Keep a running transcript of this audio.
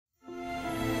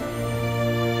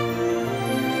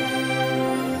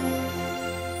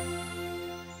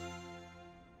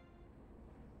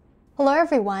Hello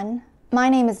everyone, my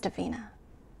name is Davina.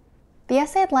 The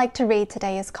essay I'd like to read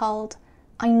today is called,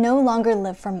 I No Longer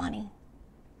Live for Money.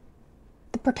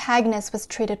 The protagonist was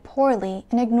treated poorly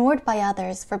and ignored by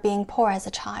others for being poor as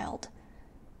a child.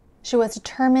 She was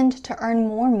determined to earn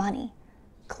more money,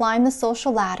 climb the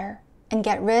social ladder, and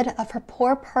get rid of her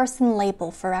poor person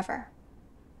label forever.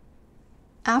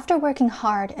 After working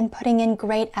hard and putting in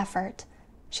great effort,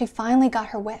 she finally got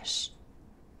her wish.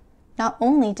 Not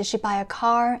only did she buy a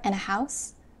car and a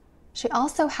house, she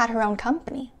also had her own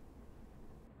company.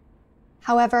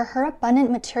 However, her abundant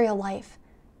material life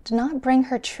did not bring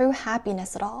her true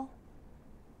happiness at all.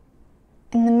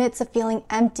 In the midst of feeling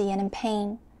empty and in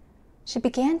pain, she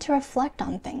began to reflect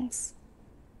on things.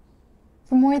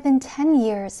 For more than 10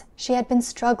 years, she had been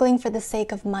struggling for the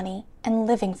sake of money and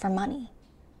living for money.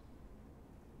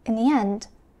 In the end,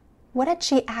 what had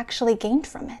she actually gained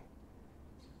from it?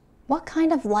 What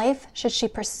kind of life should she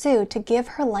pursue to give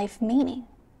her life meaning?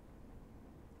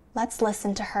 Let's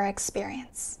listen to her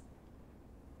experience.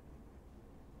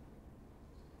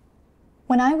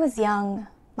 When I was young,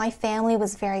 my family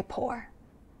was very poor.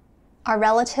 Our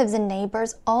relatives and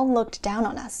neighbors all looked down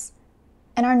on us,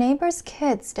 and our neighbors'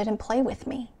 kids didn't play with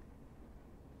me.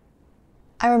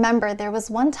 I remember there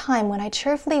was one time when I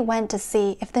cheerfully went to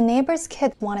see if the neighbor's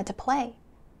kids wanted to play.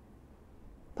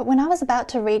 But when I was about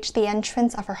to reach the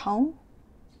entrance of her home,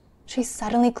 she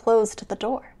suddenly closed the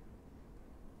door.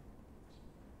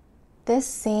 This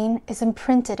scene is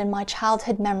imprinted in my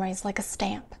childhood memories like a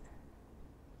stamp.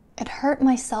 It hurt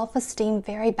my self-esteem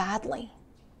very badly.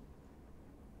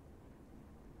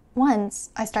 Once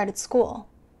I started school,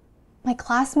 my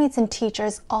classmates and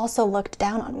teachers also looked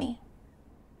down on me.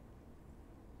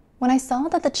 When I saw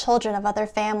that the children of other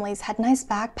families had nice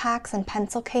backpacks and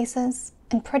pencil cases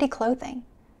and pretty clothing,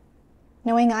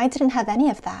 knowing I didn't have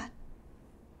any of that,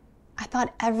 I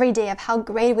thought every day of how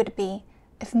great it would be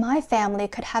if my family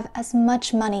could have as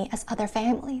much money as other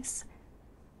families.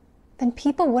 Then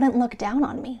people wouldn't look down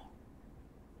on me.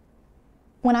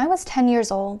 When I was 10 years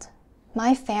old,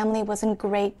 my family was in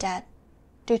great debt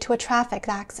due to a traffic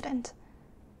accident,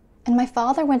 and my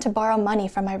father went to borrow money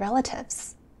from my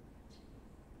relatives.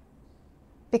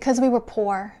 Because we were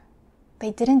poor, they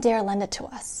didn't dare lend it to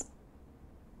us.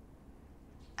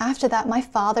 After that, my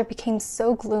father became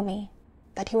so gloomy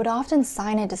that he would often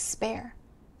sigh in despair.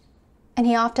 And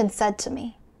he often said to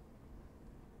me,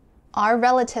 "Our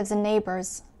relatives and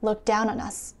neighbors look down on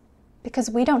us because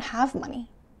we don't have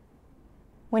money.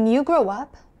 When you grow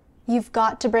up, you've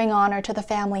got to bring honor to the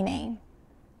family name.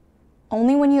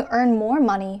 Only when you earn more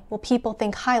money will people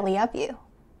think highly of you."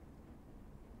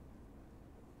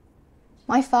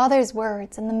 My father's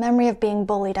words and the memory of being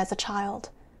bullied as a child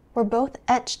were both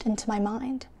etched into my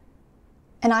mind,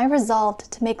 and I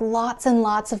resolved to make lots and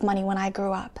lots of money when I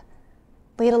grew up,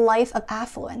 lead a life of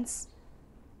affluence,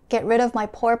 get rid of my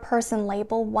poor person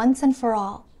label once and for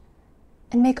all,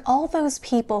 and make all those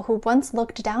people who once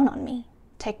looked down on me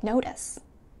take notice.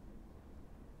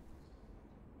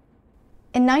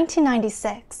 In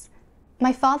 1996,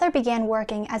 my father began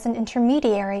working as an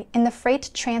intermediary in the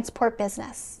freight transport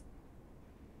business.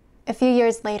 A few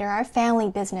years later, our family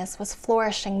business was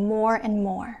flourishing more and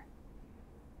more.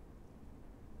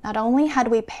 Not only had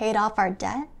we paid off our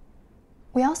debt,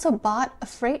 we also bought a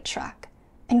freight truck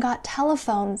and got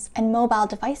telephones and mobile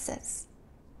devices.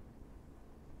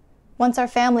 Once our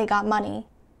family got money,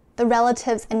 the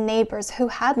relatives and neighbors who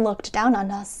had looked down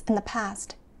on us in the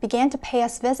past began to pay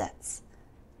us visits.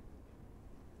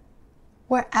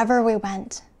 Wherever we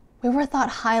went, we were thought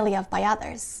highly of by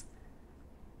others.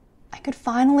 I could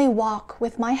finally walk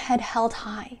with my head held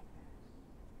high.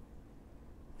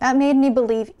 That made me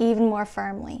believe even more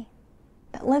firmly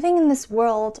that living in this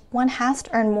world, one has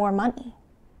to earn more money.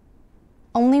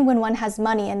 Only when one has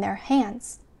money in their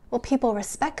hands will people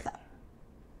respect them.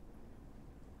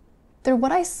 Through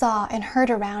what I saw and heard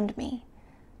around me,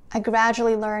 I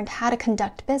gradually learned how to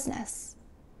conduct business.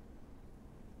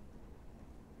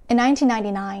 In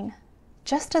 1999,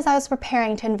 just as I was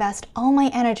preparing to invest all my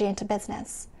energy into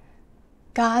business,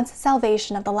 God's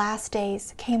salvation of the last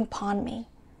days came upon me.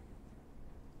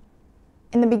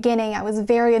 In the beginning, I was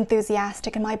very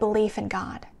enthusiastic in my belief in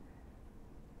God.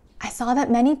 I saw that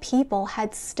many people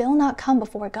had still not come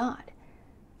before God,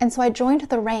 and so I joined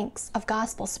the ranks of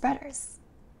gospel spreaders.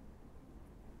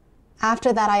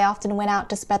 After that, I often went out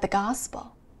to spread the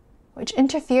gospel, which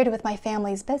interfered with my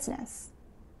family's business.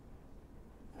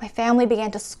 My family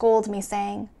began to scold me,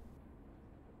 saying,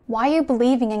 "Why are you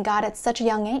believing in God at such a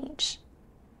young age?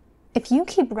 If you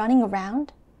keep running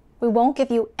around, we won't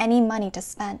give you any money to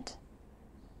spend."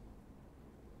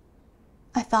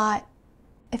 I thought,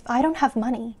 if I don't have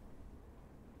money,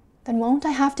 then won't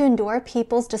I have to endure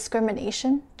people's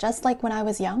discrimination just like when I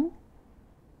was young?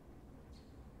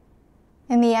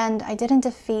 In the end, I didn't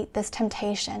defeat this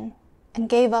temptation and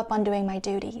gave up on doing my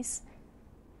duties,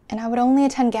 and I would only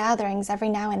attend gatherings every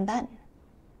now and then.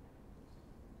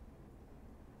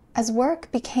 As work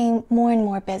became more and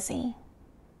more busy,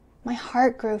 my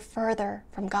heart grew further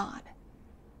from God.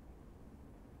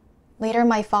 Later,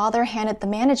 my father handed the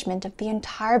management of the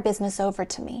entire business over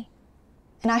to me,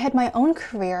 and I had my own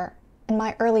career in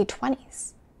my early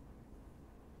 20s.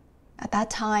 At that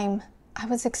time, I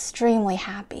was extremely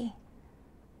happy.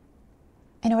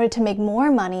 In order to make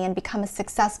more money and become a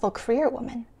successful career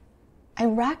woman, I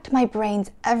racked my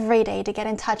brains every day to get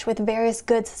in touch with various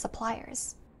goods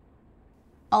suppliers.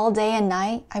 All day and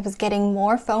night, I was getting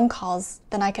more phone calls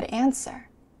than I could answer.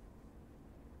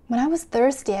 When I was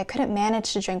thirsty, I couldn't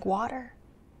manage to drink water.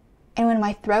 And when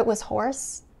my throat was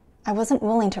hoarse, I wasn't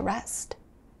willing to rest.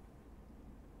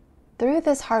 Through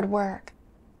this hard work,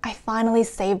 I finally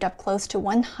saved up close to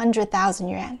 100,000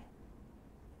 yuan.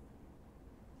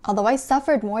 Although I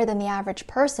suffered more than the average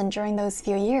person during those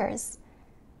few years,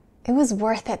 it was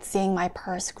worth it seeing my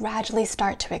purse gradually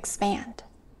start to expand.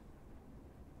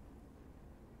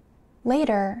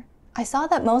 Later, I saw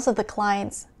that most of the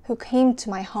clients who came to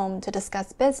my home to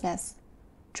discuss business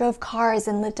drove cars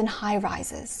and lived in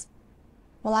high-rises,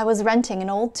 while I was renting an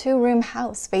old 2-room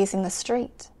house facing the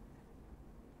street.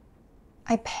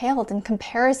 I paled in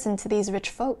comparison to these rich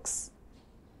folks.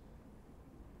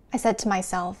 I said to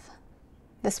myself,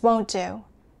 this won't do.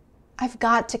 I've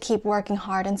got to keep working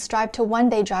hard and strive to one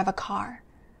day drive a car,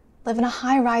 live in a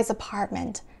high-rise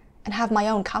apartment, and have my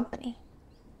own company.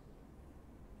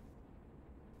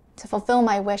 To fulfill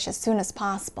my wish as soon as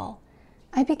possible,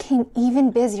 I became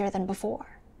even busier than before.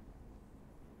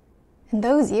 In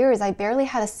those years, I barely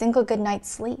had a single good night's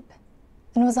sleep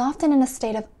and was often in a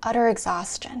state of utter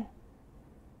exhaustion.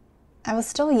 I was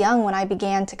still young when I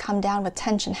began to come down with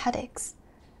tension headaches.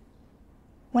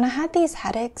 When I had these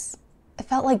headaches, it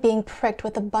felt like being pricked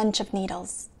with a bunch of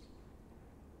needles.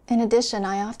 In addition,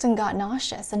 I often got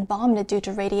nauseous and vomited due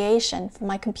to radiation from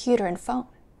my computer and phone.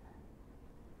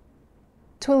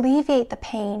 To alleviate the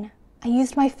pain, I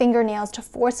used my fingernails to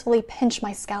forcefully pinch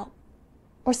my scalp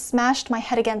or smashed my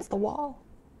head against the wall.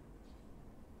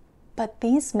 But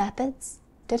these methods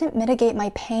didn't mitigate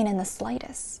my pain in the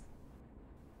slightest.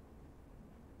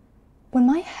 When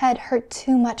my head hurt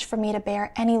too much for me to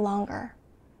bear any longer,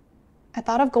 I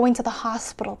thought of going to the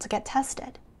hospital to get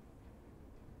tested.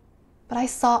 But I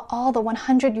saw all the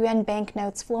 100 yuan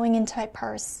banknotes flowing into my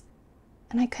purse,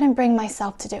 and I couldn't bring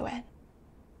myself to do it.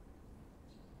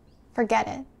 Forget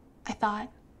it, I thought.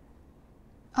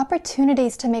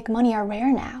 Opportunities to make money are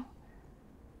rare now.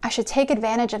 I should take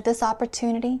advantage of this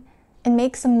opportunity and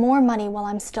make some more money while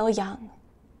I'm still young.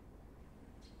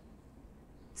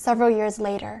 Several years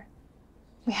later,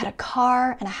 we had a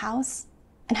car and a house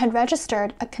and had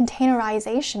registered a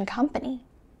containerization company.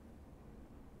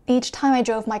 Each time I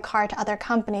drove my car to other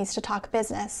companies to talk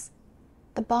business,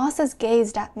 the bosses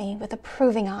gazed at me with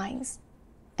approving eyes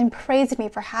and praised me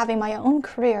for having my own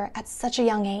career at such a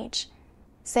young age,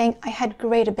 saying I had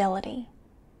great ability.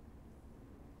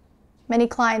 Many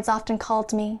clients often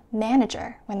called me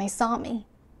manager when they saw me,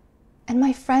 and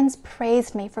my friends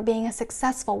praised me for being a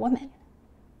successful woman.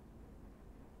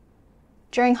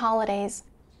 During holidays,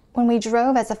 when we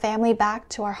drove as a family back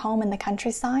to our home in the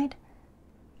countryside,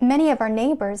 many of our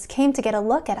neighbors came to get a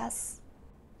look at us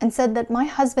and said that my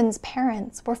husband's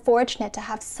parents were fortunate to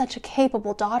have such a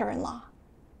capable daughter-in-law.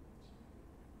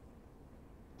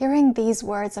 Hearing these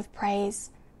words of praise,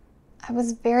 I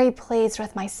was very pleased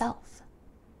with myself.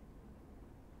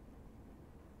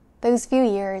 Those few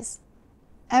years,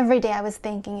 every day I was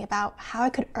thinking about how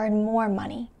I could earn more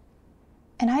money,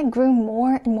 and I grew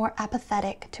more and more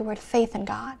apathetic toward faith in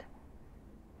God.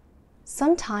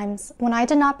 Sometimes, when I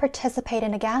did not participate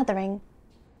in a gathering,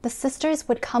 the sisters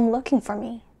would come looking for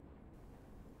me.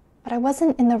 But I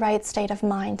wasn't in the right state of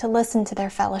mind to listen to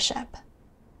their fellowship.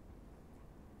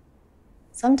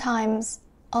 Sometimes,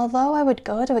 although I would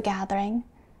go to a gathering,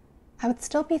 I would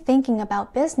still be thinking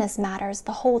about business matters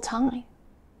the whole time.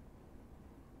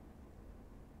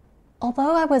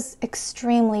 Although I was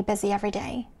extremely busy every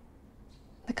day,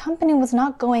 the company was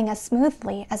not going as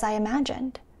smoothly as I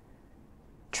imagined.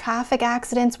 Traffic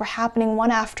accidents were happening one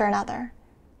after another,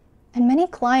 and many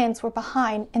clients were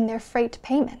behind in their freight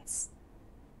payments.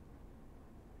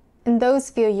 In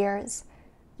those few years,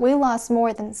 we lost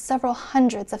more than several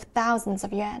hundreds of thousands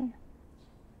of yuan.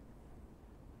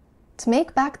 To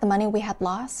make back the money we had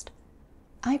lost,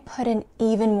 I put in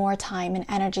even more time and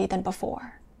energy than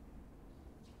before.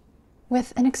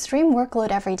 With an extreme workload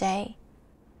every day,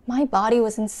 My body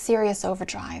was in serious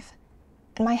overdrive,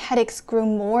 and my headaches grew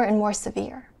more and more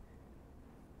severe.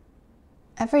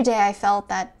 Every day I felt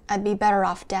that I'd be better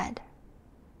off dead.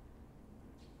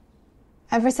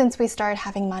 Ever since we started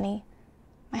having money,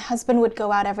 my husband would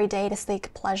go out every day to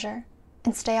seek pleasure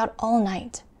and stay out all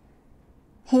night.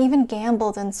 He even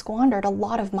gambled and squandered a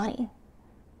lot of money.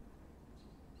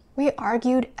 We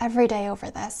argued every day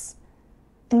over this,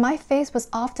 and my face was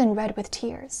often red with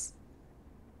tears.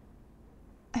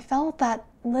 I felt that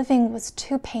living was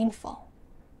too painful.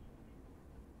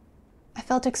 I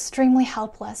felt extremely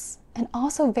helpless and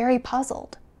also very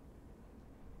puzzled.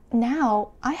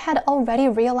 Now, I had already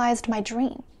realized my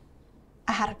dream.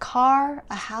 I had a car,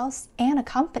 a house, and a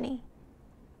company.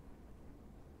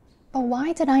 But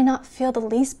why did I not feel the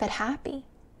least bit happy?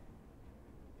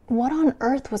 What on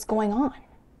earth was going on?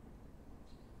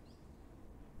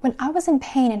 When I was in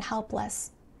pain and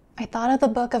helpless, I thought of the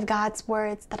book of God's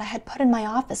words that I had put in my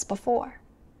office before.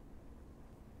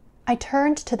 I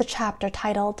turned to the chapter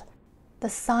titled, "The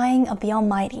Sighing of the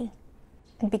Almighty,"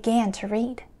 and began to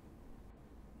read.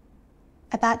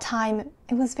 At that time,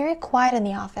 it was very quiet in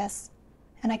the office,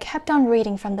 and I kept on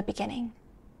reading from the beginning.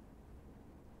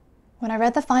 When I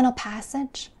read the final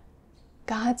passage,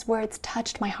 God's words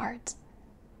touched my heart.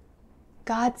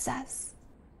 God says,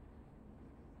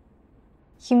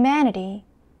 "Humanity,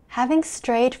 having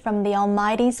strayed from the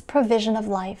Almighty's provision of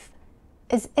life,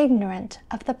 is ignorant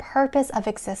of the purpose of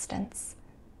existence,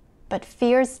 but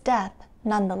fears death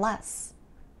nonetheless.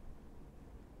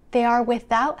 They are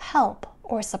without help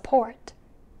or support,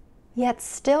 yet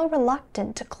still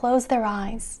reluctant to close their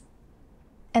eyes,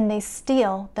 and they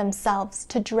steel themselves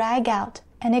to drag out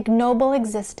an ignoble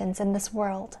existence in this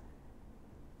world,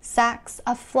 sacks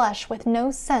of flesh with no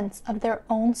sense of their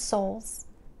own souls.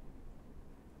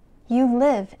 You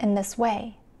live in this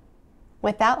way,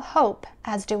 without hope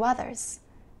as do others,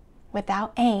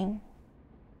 without aim.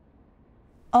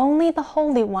 Only the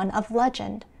Holy One of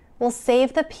legend will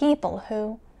save the people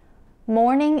who,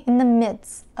 mourning in the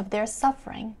midst of their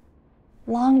suffering,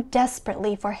 long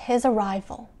desperately for his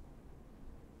arrival.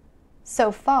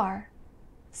 So far,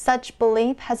 such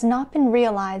belief has not been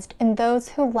realized in those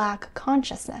who lack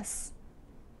consciousness.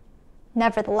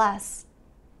 Nevertheless,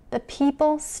 the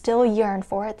people still yearn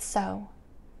for it so.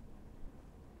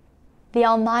 The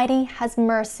Almighty has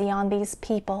mercy on these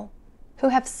people who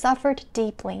have suffered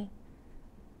deeply.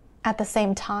 At the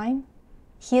same time,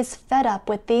 he is fed up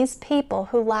with these people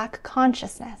who lack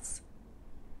consciousness,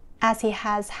 as he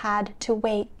has had to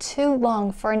wait too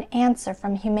long for an answer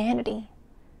from humanity.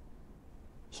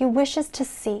 He wishes to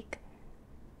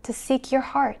seek your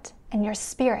heart and your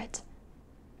spirit,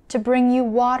 to bring you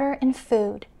water and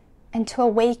food, and to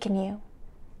awaken you,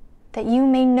 that you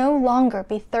may no longer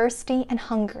be thirsty and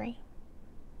hungry.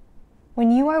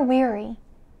 When you are weary,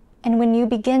 and when you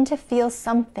begin to feel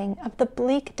something of the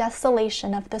bleak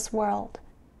desolation of this world,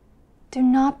 do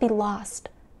not be lost.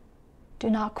 Do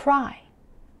not cry.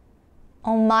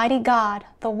 Almighty God,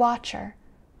 the Watcher,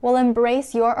 will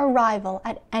embrace your arrival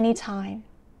at any time.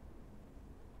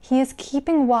 He is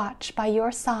keeping watch by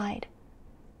your side,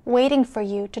 waiting for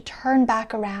you to turn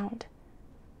back around.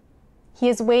 He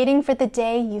is waiting for the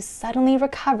day you suddenly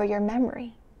recover your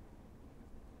memory.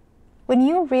 When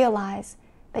you realize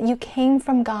that you came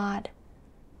from God,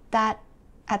 that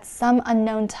at some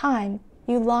unknown time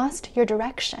you lost your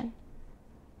direction,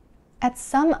 at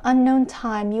some unknown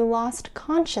time you lost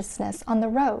consciousness on the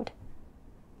road,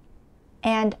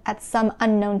 and at some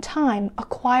unknown time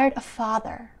acquired a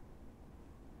father.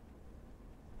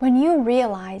 When you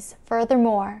realize,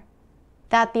 furthermore,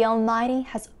 that the Almighty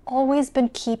has always been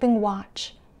keeping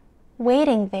watch,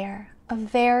 waiting there a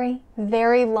very,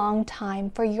 very long time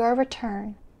for your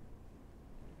return.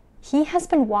 He has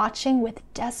been watching with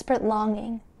desperate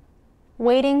longing,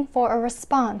 waiting for a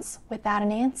response without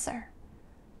an answer.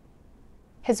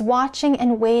 His watching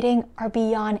and waiting are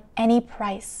beyond any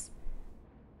price,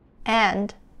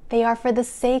 and they are for the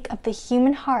sake of the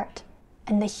human heart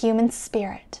and the human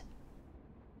spirit.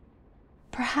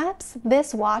 Perhaps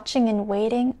this watching and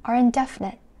waiting are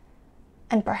indefinite,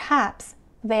 and perhaps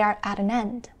they are at an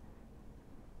end.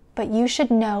 But you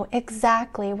should know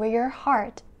exactly where your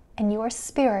heart and your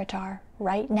spirit are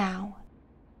right now.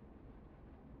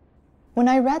 When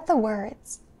I read the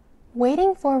words,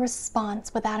 waiting for a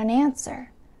response without an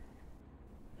answer,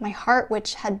 my heart,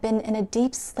 which had been in a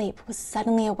deep sleep, was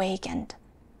suddenly awakened,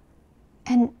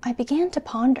 and I began to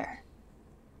ponder.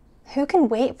 Who can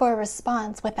wait for a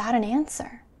response without an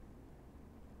answer?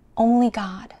 Only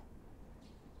God.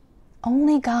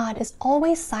 Only God is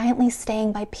always silently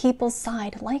staying by people's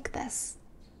side like this.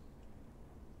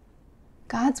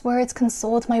 God's words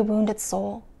consoled my wounded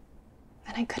soul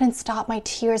and I couldn't stop my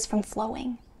tears from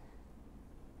flowing.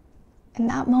 In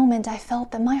that moment, I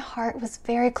felt that my heart was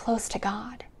very close to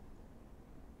God.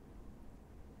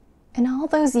 In all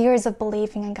those years of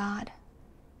believing in God,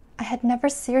 I had never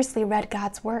seriously read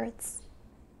God's words,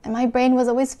 and my brain was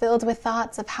always filled with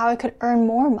thoughts of how I could earn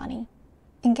more money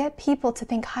and get people to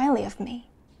think highly of me.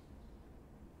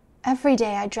 Every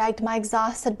day I dragged my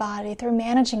exhausted body through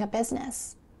managing a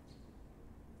business.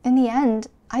 In the end,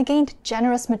 I gained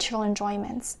generous material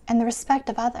enjoyments and the respect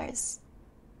of others.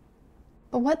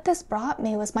 But what this brought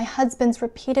me was my husband's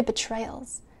repeated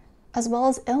betrayals, as well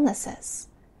as illnesses.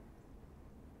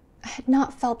 I had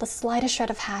not felt the slightest shred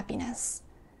of happiness.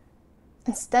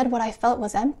 Instead, what I felt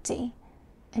was empty,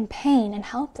 in pain and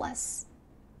helpless.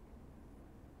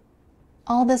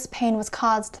 All this pain was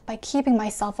caused by keeping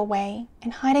myself away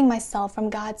and hiding myself from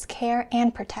God's care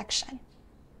and protection.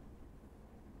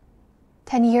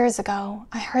 10 years ago,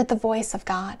 I heard the voice of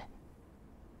God,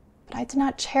 but I did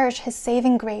not cherish His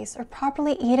saving grace or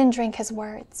properly eat and drink His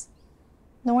words,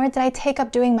 nor did I take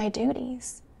up doing my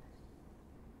duties.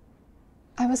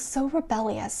 I was so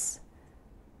rebellious,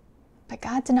 but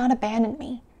God did not abandon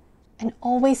me and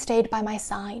always stayed by my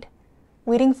side,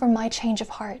 waiting for my change of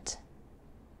heart.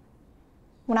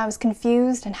 When I was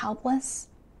confused and helpless,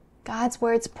 God's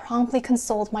words promptly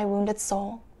consoled my wounded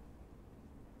soul.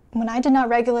 When I did not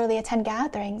regularly attend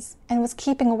gatherings and was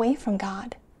keeping away from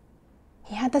God,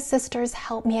 He had the sisters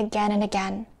help me again and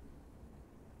again.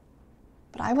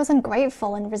 But I was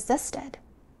ungrateful and resisted.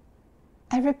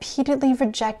 I repeatedly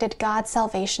rejected God's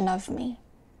salvation of me.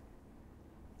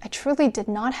 I truly did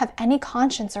not have any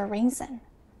conscience or reason.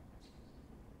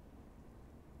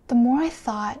 The more I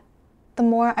thought, the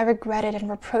more I regretted and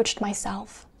reproached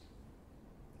myself.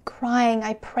 Crying,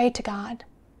 I prayed to God,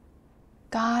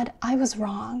 God, I was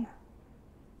wrong.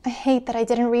 I hate that I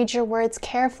didn't read your words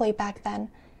carefully back then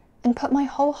and put my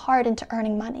whole heart into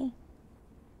earning money.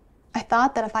 I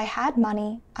thought that if I had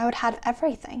money, I would have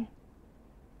everything.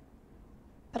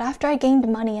 But after I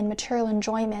gained money and material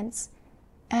enjoyments,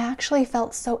 I actually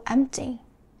felt so empty,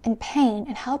 in pain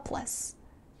and helpless.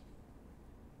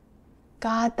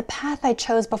 God, the path I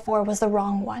chose before was the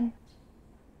wrong one.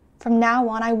 From now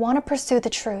on, I want to pursue the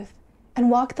truth and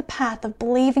walk the path of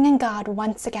believing in God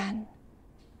once again.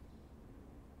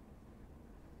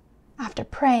 After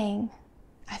praying,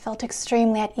 I felt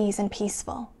extremely at ease and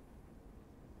peaceful.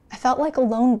 I felt like a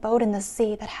lone boat in the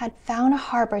sea that had found a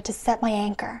harbor to set my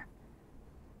anchor.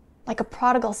 Like a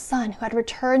prodigal son who had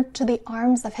returned to the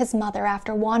arms of his mother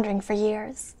after wandering for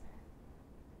years.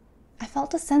 I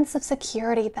felt a sense of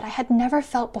security that I had never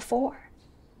felt before.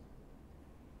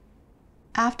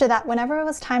 After that, whenever it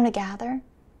was time to gather,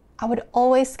 I would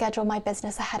always schedule my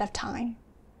business ahead of time.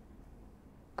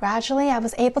 Gradually, I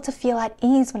was able to feel at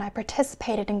ease when I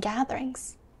participated in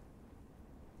gatherings.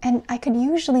 And I could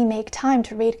usually make time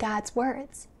to read God's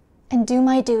words and do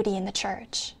my duty in the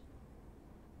church.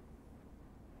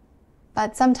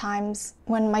 But sometimes,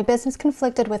 when my business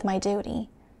conflicted with my duty,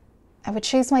 I would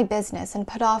choose my business and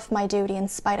put off my duty in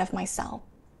spite of myself.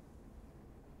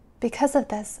 Because of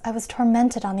this, I was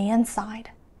tormented on the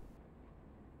inside.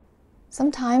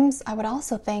 Sometimes I would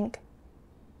also think,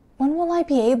 when will I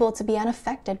be able to be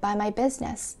unaffected by my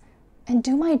business and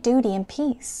do my duty in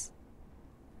peace?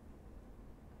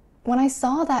 When I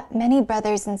saw that many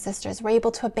brothers and sisters were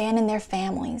able to abandon their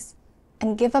families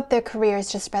and give up their careers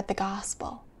to spread the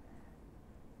gospel,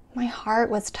 my heart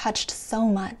was touched so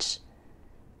much.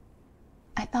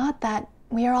 I thought that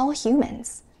we are all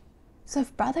humans, so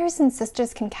if brothers and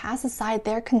sisters can cast aside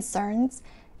their concerns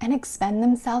and expend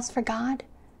themselves for God,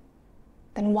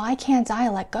 then why can't I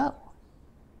let go?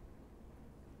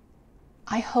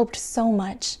 I hoped so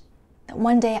much that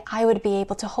one day I would be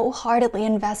able to wholeheartedly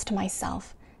invest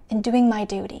myself in doing my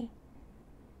duty.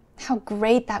 How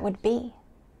great that would be.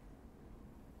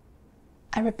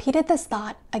 I repeated this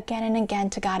thought again and again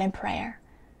to God in prayer,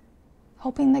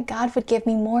 hoping that God would give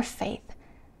me more faith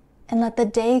and let the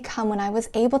day come when I was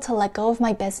able to let go of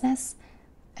my business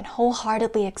and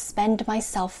wholeheartedly expend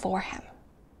myself for Him.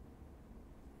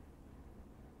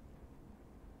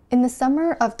 In the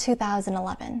summer of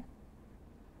 2011,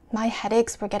 my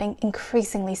headaches were getting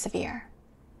increasingly severe.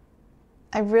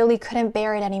 I really couldn't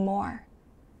bear it anymore,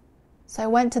 so I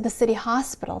went to the city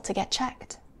hospital to get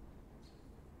checked.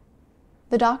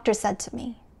 The doctor said to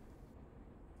me,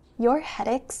 "Your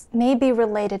headaches may be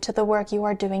related to the work you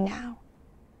are doing now.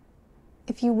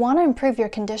 If you want to improve your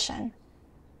condition,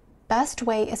 best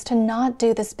way is to not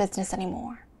do this business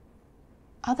anymore.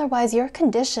 Otherwise, your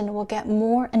condition will get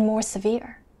more and more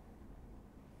severe."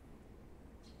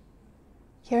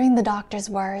 Hearing the doctor's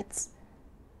words,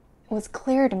 it was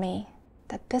clear to me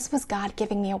that this was God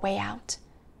giving me a way out.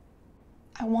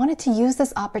 I wanted to use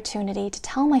this opportunity to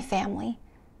tell my family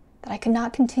that I could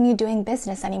not continue doing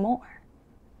business anymore.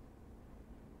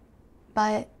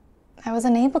 But I was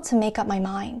unable to make up my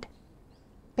mind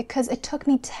because it took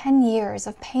me 10 years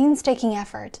of painstaking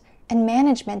effort and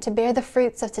management to bear the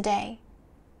fruits of today.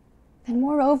 And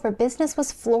moreover, business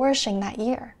was flourishing that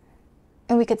year,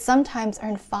 and we could sometimes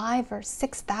earn 5,000 or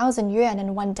 6,000 yuan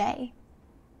in one day.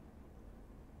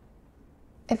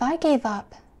 If I gave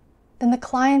up, then the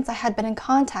clients I had been in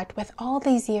contact with all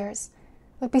these years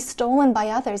would be stolen by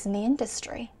others in the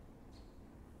industry.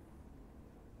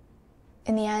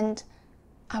 In the end,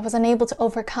 I was unable to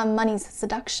overcome money's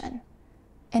seduction,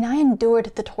 and I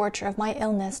endured the torture of my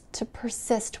illness to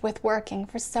persist with working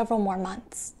for several more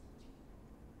months.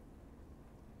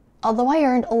 Although I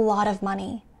earned a lot of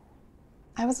money,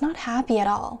 I was not happy at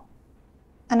all,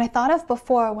 and I thought of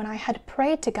before when I had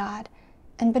prayed to God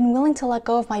and been willing to let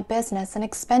go of my business and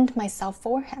expend myself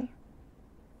for Him.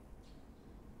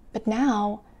 But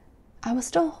now, I was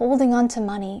still holding on to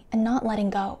money and not letting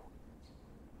go.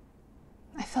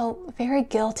 I felt very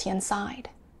guilty inside.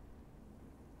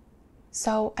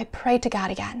 So I prayed to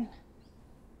God again,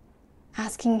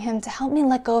 asking Him to help me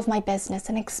let go of my business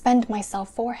and expend myself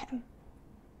for Him.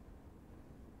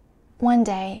 One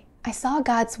day, I saw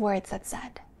God's words that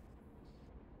said,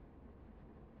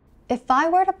 "If I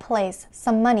were to place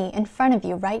some money in front of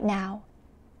you right now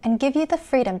and give you the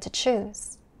freedom to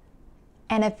choose,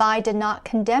 and if I did not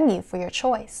condemn you for your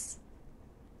choice,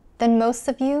 then most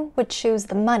of you would choose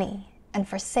the money and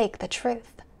forsake the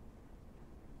truth.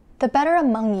 The better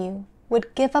among you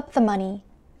would give up the money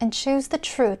and choose the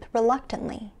truth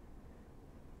reluctantly,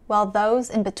 while those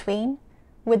in between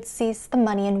would seize the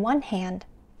money in one hand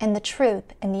and the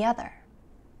truth in the other.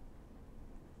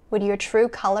 Would your true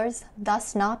colors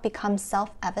thus not become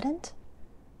self-evident?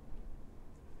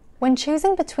 When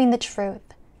choosing between the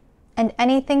truth and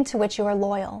anything to which you are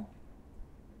loyal,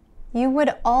 you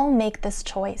would all make this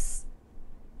choice,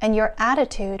 and your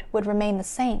attitude would remain the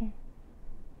same.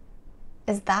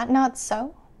 Is that not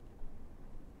so?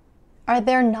 Are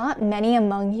there not many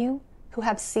among you who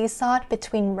have seesawed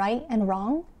between right and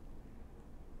wrong?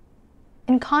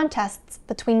 In contests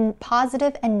between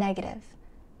positive and negative,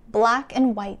 black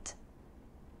and white,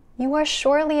 you are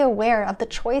surely aware of the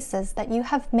choices that you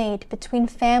have made between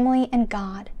family and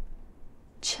God,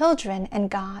 children and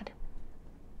God,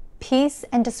 peace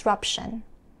and disruption,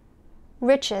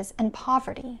 riches and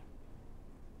poverty,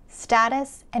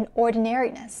 status and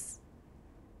ordinariness,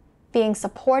 being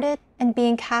supported and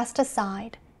being cast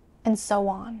aside, and so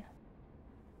on.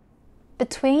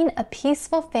 Between a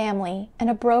peaceful family and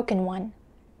a broken one,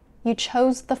 you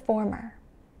chose the former,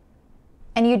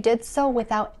 and you did so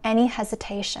without any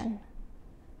hesitation.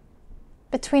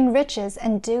 Between riches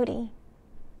and duty,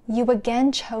 you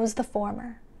again chose the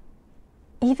former,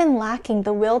 even lacking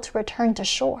the will to return to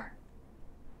shore.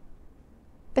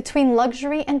 Between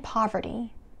luxury and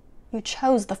poverty, you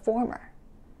chose the former.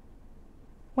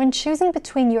 When choosing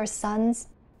between your sons,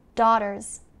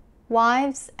 daughters,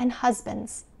 wives, and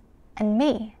husbands, and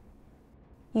me,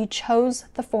 you chose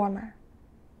the former.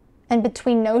 And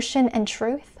between notion and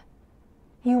truth,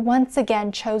 you once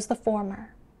again chose the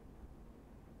former.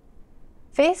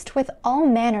 Faced with all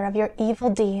manner of your evil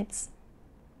deeds,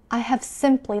 I have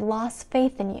simply lost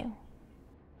faith in you.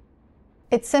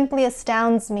 It simply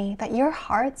astounds me that your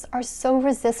hearts are so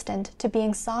resistant to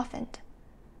being softened.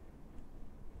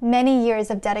 Many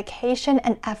years of dedication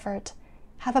and effort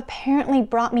have apparently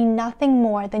brought me nothing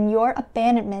more than your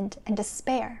abandonment and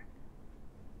despair.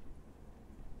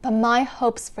 But my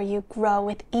hopes for you grow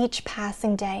with each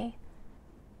passing day.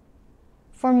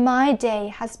 For my day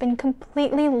has been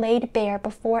completely laid bare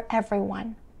before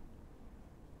everyone.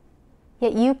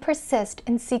 Yet you persist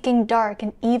in seeking dark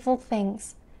and evil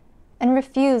things and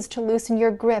refuse to loosen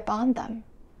your grip on them.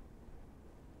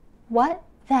 What,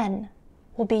 then,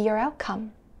 will be your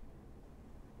outcome?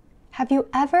 Have you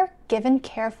ever given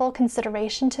careful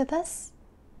consideration to this?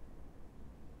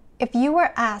 If you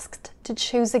were asked to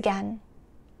choose again,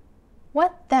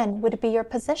 what then would be your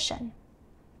position?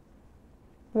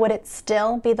 Would it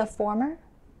still be the former?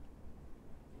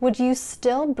 Would you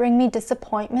still bring me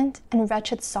disappointment and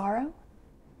wretched sorrow?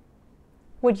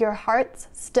 Would your hearts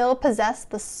still possess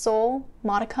the sole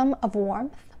modicum of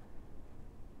warmth?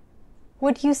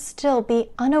 Would you still be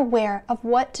unaware of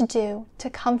what to do to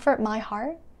comfort my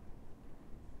heart?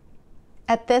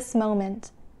 At this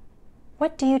moment,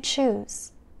 what do you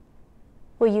choose?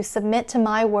 Will you submit to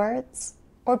my words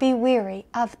or be weary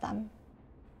of them?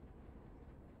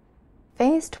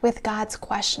 Faced with God's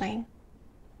questioning,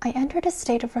 I entered a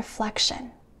state of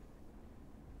reflection.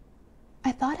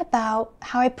 I thought about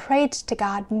how I prayed to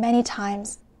God many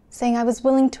times, saying I was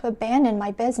willing to abandon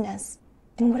my business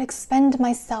and would expend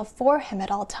myself for Him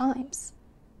at all times.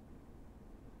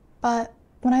 But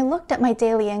when I looked at my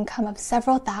daily income of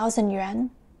several thousand yuan,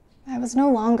 I was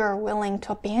no longer willing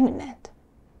to abandon it.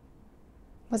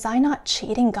 Was I not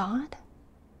cheating God?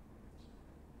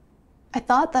 I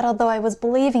thought that although I was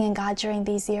believing in God during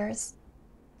these years,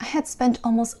 I had spent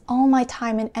almost all my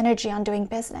time and energy on doing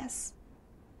business.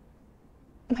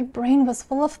 My brain was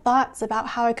full of thoughts about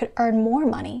how I could earn more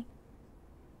money,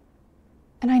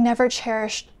 and I never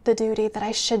cherished the duty that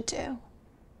I should do.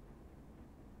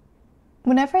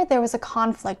 Whenever there was a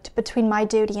conflict between my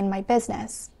duty and my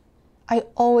business, I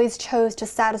always chose to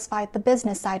satisfy the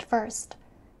business side first,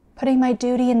 putting my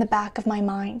duty in the back of my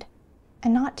mind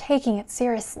and not taking it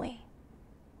seriously.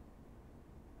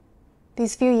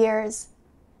 These few years,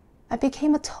 I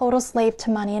became a total slave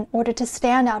to money in order to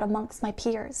stand out amongst my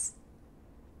peers.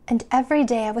 And every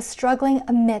day I was struggling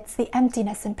amidst the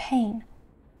emptiness and pain,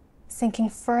 sinking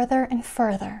further and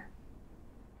further.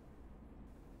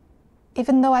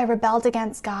 Even though I rebelled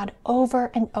against God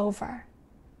over and over,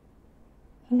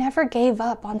 He never gave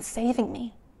up on saving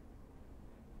me.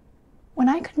 When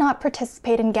I could not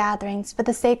participate in gatherings for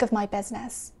the sake of my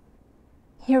business,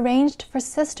 He arranged for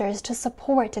sisters to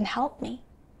support and help me.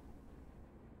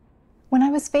 When I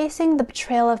was facing the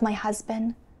betrayal of my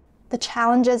husband, the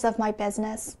challenges of my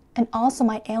business, and also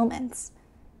my ailments,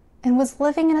 and was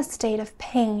living in a state of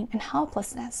pain and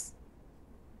helplessness,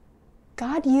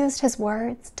 God used His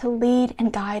words to lead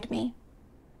and guide me,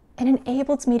 and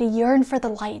enabled me to yearn for the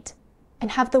light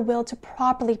and have the will to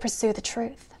properly pursue the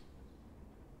truth.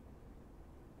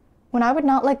 When I would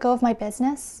not let go of my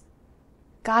business,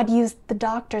 God used the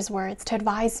doctor's words to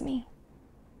advise me.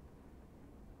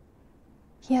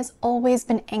 He has always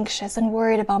been anxious and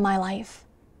worried about my life,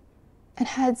 and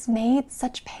has made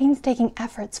such painstaking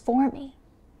efforts for me.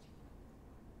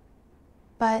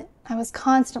 But I was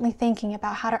constantly thinking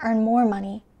about how to earn more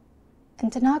money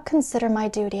and did not consider my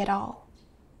duty at all.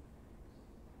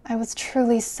 I was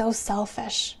truly so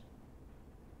selfish.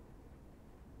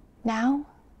 Now,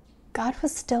 God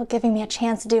was still giving me a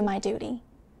chance to do my duty,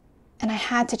 and I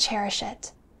had to cherish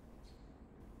it.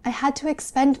 I had to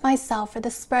expend myself for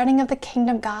the spreading of the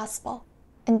kingdom gospel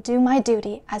and do my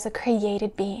duty as a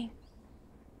created being.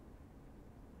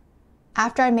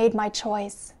 After I made my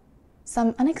choice,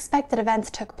 some unexpected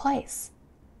events took place,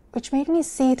 which made me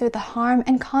see through the harm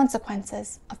and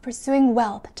consequences of pursuing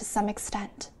wealth to some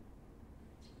extent.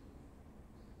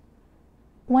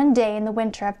 One day in the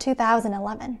winter of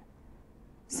 2011,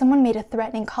 someone made a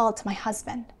threatening call to my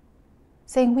husband,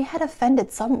 saying we had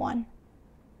offended someone,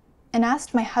 and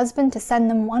asked my husband to send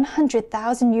them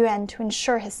 100,000 yuan to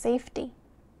ensure his safety.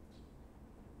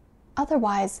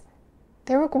 Otherwise,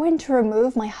 they were going to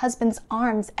remove my husband's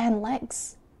arms and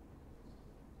legs.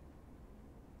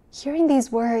 Hearing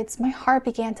these words, my heart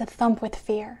began to thump with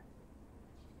fear.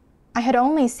 I had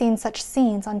only seen such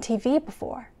scenes on TV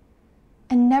before,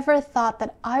 and never thought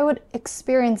that I would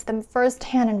experience them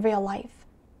firsthand in real life.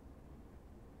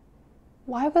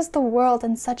 Why was the world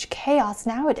in such chaos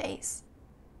nowadays?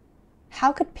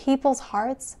 How could people's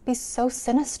hearts be so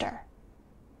sinister?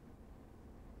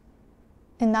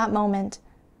 In that moment,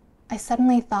 I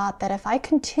suddenly thought that if I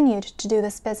continued to do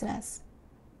this business,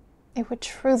 it would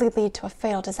truly lead to a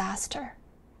fatal disaster.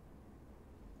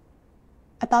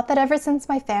 I thought that ever since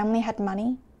my family had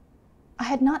money, I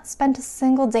had not spent a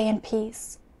single day in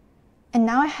peace, and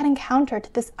now I had encountered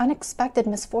this unexpected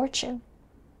misfortune.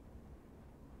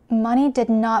 Money did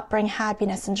not bring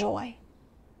happiness and joy.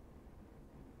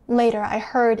 Later, I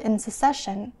heard in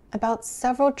succession about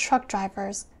several truck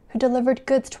drivers who delivered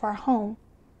goods to our home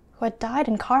who had died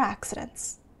in car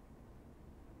accidents.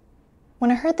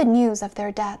 When I heard the news of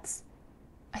their deaths,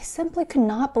 I simply could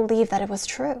not believe that it was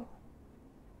true.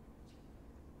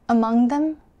 Among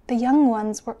them, the young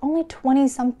ones were only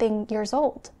 20-something years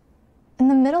old, and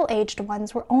the middle-aged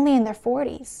ones were only in their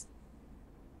 40s.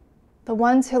 The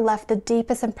ones who left the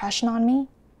deepest impression on me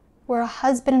were a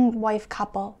husband and wife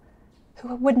couple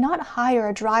who would not hire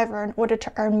a driver in order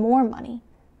to earn more money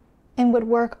and would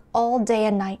work all day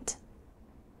and night.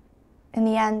 In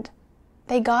the end,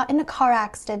 they got in a car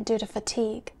accident due to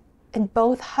fatigue, and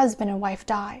both husband and wife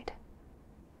died.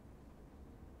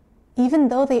 Even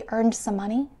though they earned some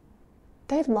money,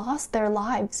 they lost their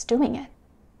lives doing it.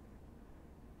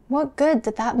 What good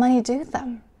did that money do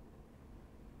them?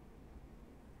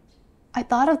 I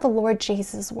thought of the Lord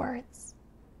Jesus' words.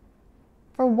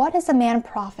 For what is a man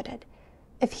profited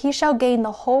if he shall gain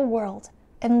the whole world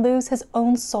and lose his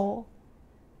own soul?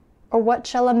 Or what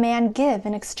shall a man give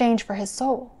in exchange for his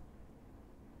soul?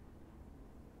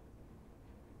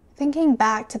 Thinking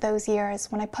back to those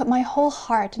years when I put my whole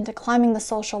heart into climbing the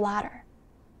social ladder,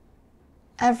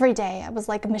 every day I was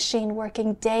like a machine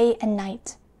working day and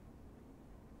night.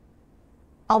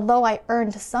 Although I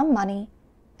earned some money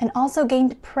and also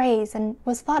gained praise and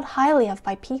was thought highly of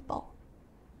by people,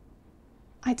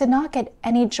 I did not get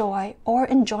any joy or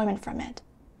enjoyment from it,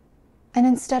 and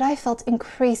instead I felt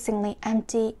increasingly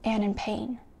empty and in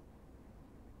pain.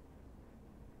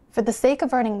 For the sake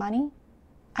of earning money,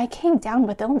 I came down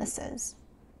with illnesses,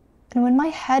 and when my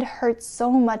head hurt so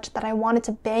much that I wanted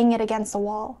to bang it against a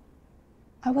wall,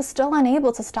 I was still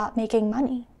unable to stop making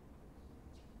money.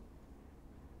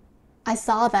 I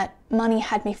saw that money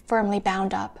had me firmly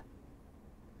bound up.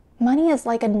 Money is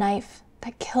like a knife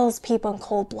that kills people in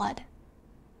cold blood.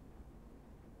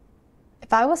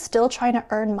 If I was still trying to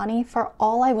earn money for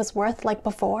all I was worth like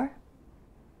before,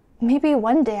 maybe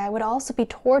one day I would also be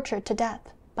tortured to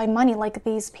death by money like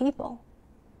these people.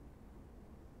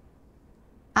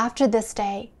 After this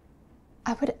day,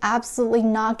 I would absolutely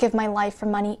not give my life for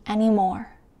money anymore.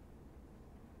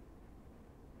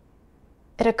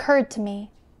 It occurred to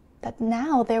me that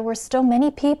now there were still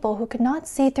many people who could not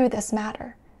see through this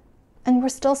matter and were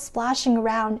still splashing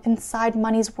around inside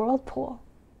money's whirlpool.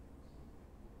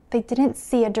 They didn't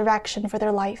see a direction for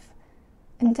their life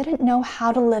and didn't know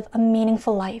how to live a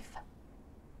meaningful life.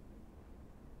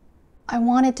 I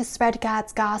wanted to spread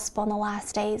God's gospel in the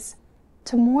last days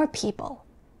to more people,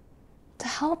 to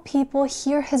help people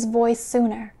hear His voice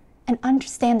sooner and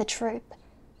understand the truth,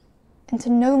 and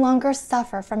to no longer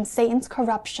suffer from Satan's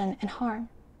corruption and harm.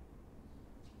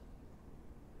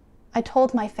 I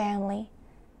told my family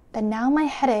that now my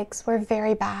headaches were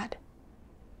very bad,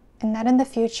 and that in the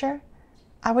future,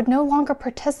 I would no longer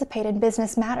participate in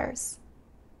business matters.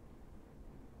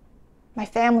 My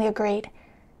family agreed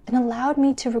and allowed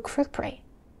me to recuperate.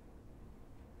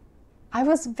 I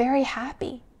was very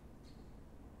happy.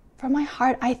 From my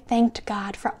heart, I thanked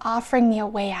God for offering me a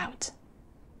way out.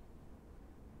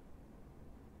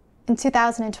 In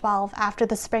 2012, after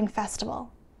the Spring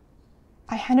Festival,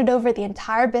 I handed over the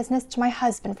entire business to my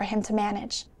husband for him to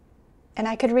manage, and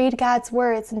I could read God's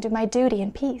words and do my duty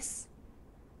in peace.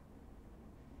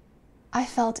 I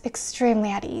felt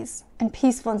extremely at ease and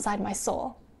peaceful inside my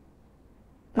soul.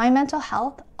 My mental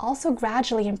health also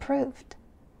gradually improved.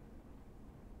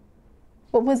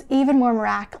 What was even more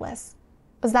miraculous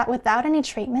was that without any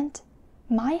treatment,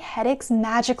 my headaches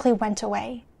magically went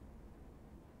away.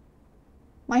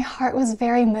 My heart was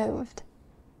very moved,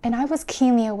 and I was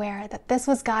keenly aware that this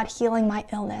was God healing my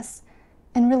illness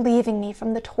and relieving me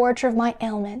from the torture of my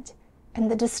ailment and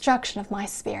the destruction of my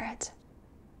spirit.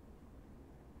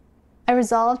 I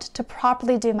resolved to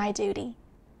properly do my duty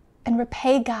and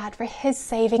repay God for His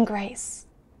saving grace.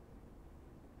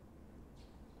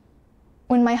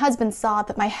 When my husband saw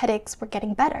that my headaches were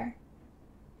getting better,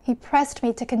 he pressed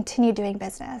me to continue doing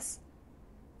business,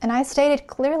 and I stated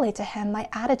clearly to him my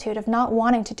attitude of not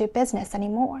wanting to do business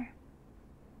anymore.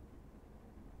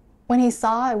 When he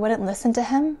saw I wouldn't listen to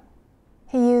him,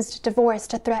 he used divorce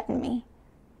to threaten me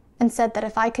and said that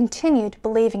if I continued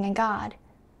believing in God,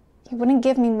 He wouldn't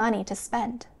give me money to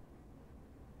spend.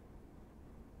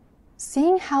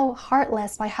 Seeing how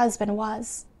heartless my husband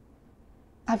was,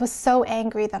 I was so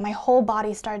angry that my whole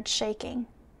body started shaking.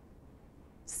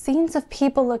 Scenes of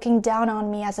people looking down on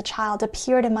me as a child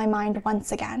appeared in my mind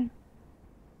once again.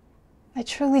 I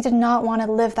truly did not want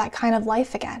to live that kind of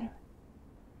life again.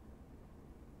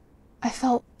 I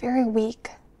felt very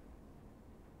weak.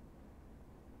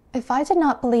 If I did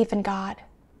not believe in God,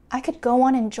 I could go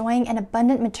on enjoying an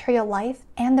abundant material life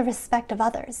and the respect of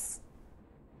others.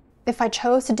 If I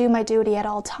chose to do my duty at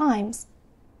all times,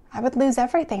 I would lose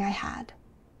everything I had.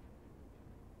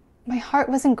 My heart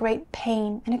was in great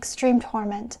pain and extreme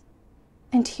torment,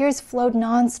 and tears flowed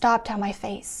non-stop down my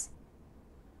face.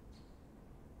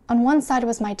 On one side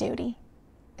was my duty,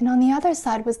 and on the other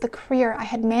side was the career I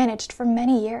had managed for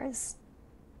many years.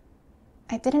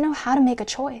 I didn't know how to make a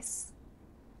choice.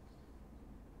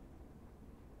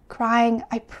 Crying,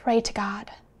 I prayed to God.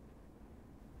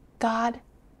 God,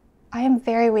 I am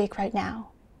very weak right now,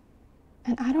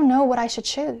 and I don't know what I should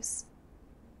choose.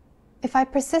 If I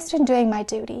persist in doing my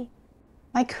duty,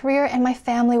 my career and my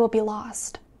family will be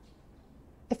lost.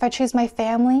 If I choose my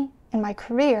family and my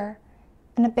career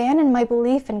and abandon my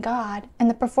belief in God and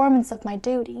the performance of my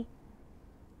duty,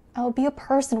 I will be a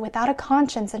person without a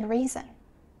conscience and reason.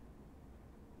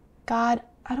 God,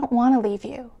 I don't want to leave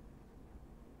you.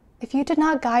 If you did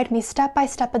not guide me step by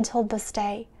step until this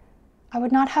day, I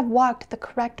would not have walked the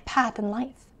correct path in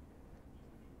life.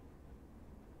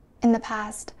 In the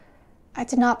past, I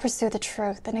did not pursue the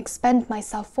truth and expend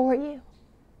myself for you.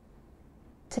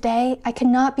 Today, I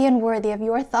cannot be unworthy of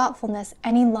your thoughtfulness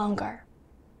any longer.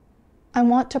 I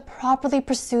want to properly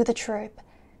pursue the truth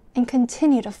and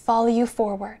continue to follow you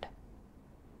forward.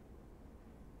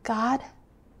 God,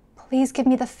 please give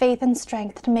me the faith and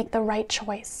strength to make the right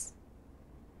choice.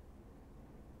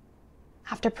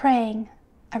 After praying,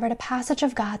 I read a passage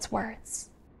of God's words.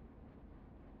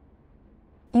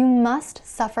 You must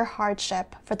suffer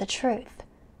hardship for the truth.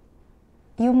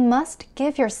 You must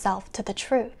give yourself to the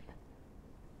truth.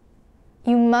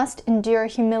 You must endure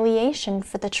humiliation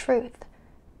for the truth.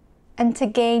 And to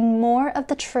gain more of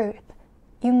the truth,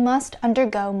 you must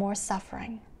undergo more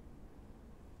suffering.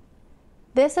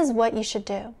 This is what you should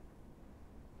do.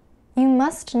 You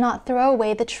must not throw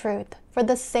away the truth for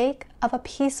the sake of a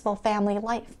peaceful family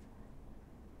life.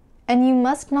 And you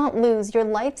must not lose your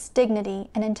life's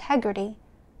dignity and integrity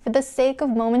for the sake of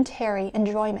momentary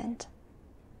enjoyment.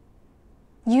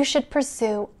 You should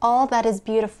pursue all that is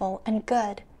beautiful and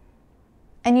good,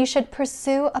 and you should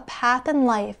pursue a path in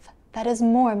life that is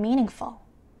more meaningful.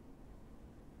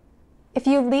 If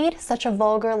you lead such a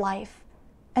vulgar life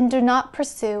and do not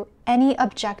pursue any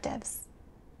objectives,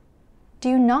 do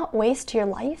you not waste your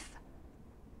life?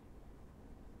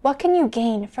 What can you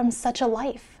gain from such a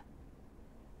life?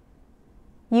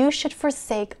 You should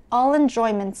forsake all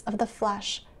enjoyments of the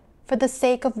flesh for the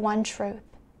sake of one truth,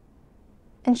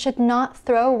 and should not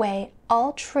throw away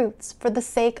all truths for the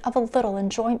sake of a little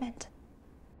enjoyment.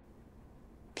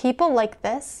 People like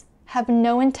this have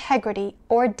no integrity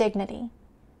or dignity.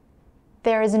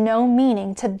 There is no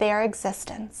meaning to their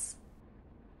existence.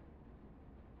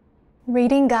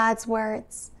 Reading God's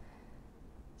words,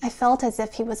 I felt as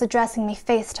if He was addressing me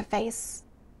face to face.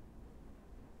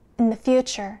 In the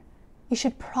future, you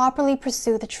should properly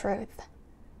pursue the truth.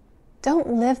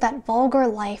 Don't live that vulgar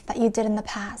life that you did in the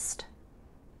past.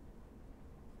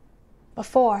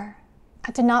 Before,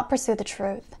 I did not pursue the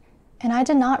truth, and I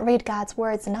did not read God's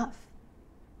words enough.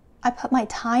 I put my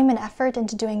time and effort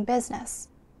into doing business,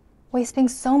 wasting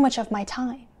so much of my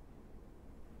time.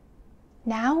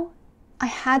 Now, I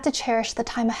had to cherish the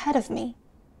time ahead of me,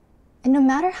 and no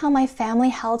matter how my family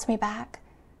held me back,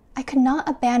 I could not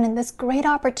abandon this great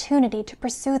opportunity to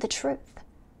pursue the truth.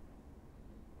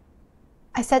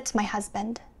 I said to my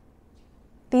husband,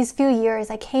 "These few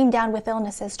years I came down with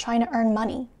illnesses trying to earn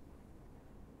money.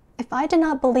 If I did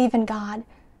not believe in God,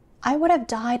 I would have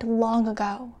died long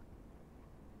ago.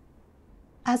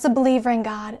 As a believer in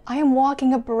God, I am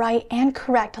walking a bright and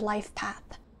correct life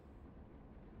path.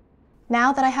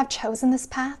 Now that I have chosen this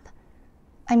path,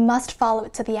 I must follow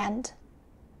it to the end.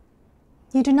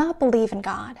 You do not believe in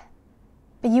God,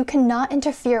 but you cannot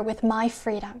interfere with my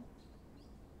freedom."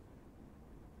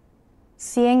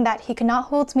 Seeing that he could not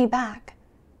hold me back,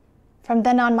 from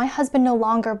then on my husband no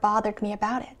longer bothered me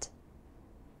about it.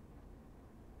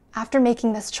 After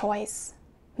making this choice,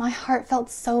 my heart felt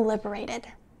so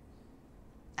liberated.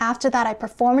 After that, I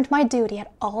performed my duty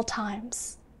at all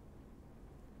times.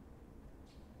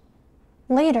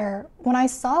 Later, when I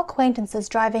saw acquaintances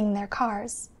driving in their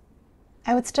cars,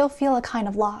 I would still feel a kind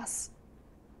of loss.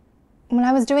 When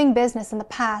I was doing business in the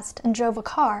past and drove a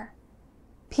car,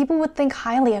 people would think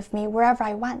highly of me wherever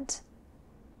I went.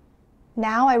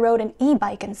 Now I rode an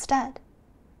e-bike instead.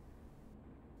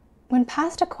 When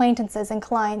past acquaintances and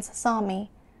clients saw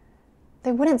me,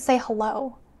 they wouldn't say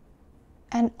hello,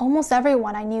 and almost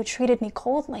everyone I knew treated me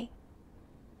coldly.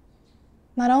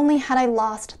 Not only had I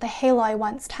lost the halo I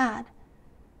once had,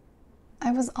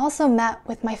 I was also met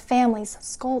with my family's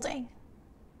scolding.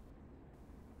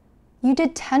 You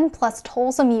did 10+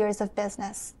 toilsome years of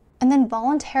business and then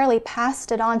voluntarily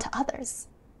passed it on to others.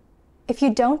 If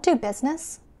you don't do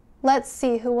business, let's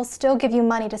see who will still give you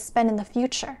money to spend in the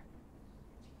future.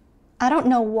 I don't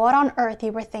know what on earth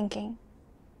you were thinking.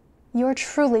 You're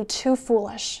truly too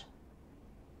foolish.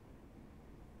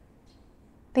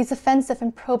 These offensive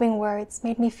and probing words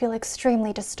made me feel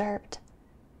extremely disturbed.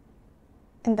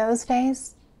 In those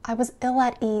days, I was ill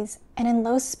at ease and in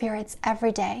low spirits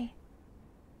every day.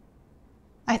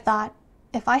 I thought,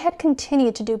 if I had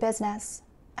continued to do business,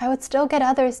 I would still get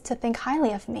others to think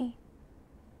highly of me.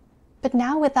 But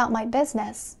now without my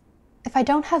business, if I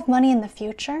don't have money in the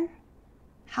future,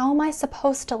 how am I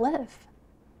supposed to live?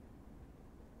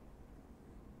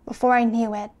 Before I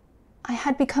knew it, I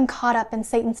had become caught up in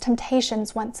Satan's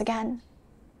temptations once again.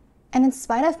 And in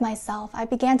spite of myself, I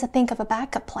began to think of a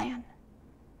backup plan.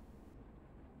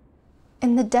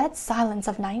 In the dead silence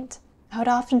of night, I would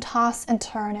often toss and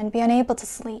turn and be unable to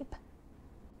sleep.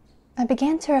 I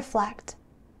began to reflect.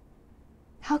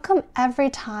 How come every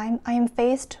time I am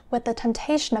faced with the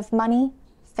temptation of money,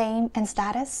 fame, and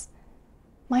status,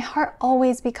 my heart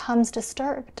always becomes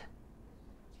disturbed?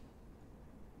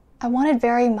 I wanted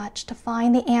very much to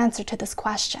find the answer to this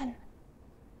question.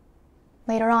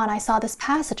 Later on, I saw this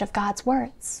passage of God's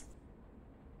words.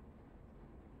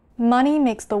 Money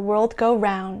makes the world go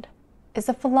round is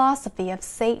a philosophy of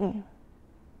Satan.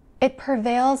 It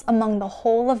prevails among the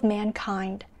whole of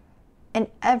mankind in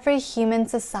every human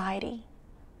society.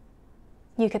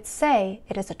 You could say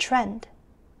it is a trend.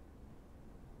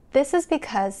 This is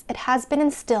because it has been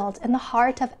instilled in the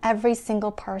heart of every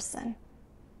single person,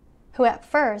 who at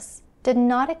first did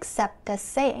not accept this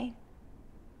saying,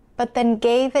 but then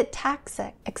gave it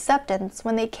tacit acceptance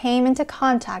when they came into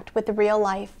contact with real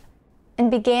life and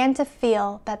began to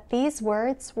feel that these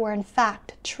words were in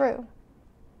fact true.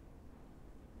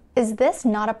 Is this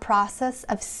not a process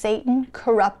of Satan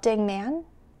corrupting man?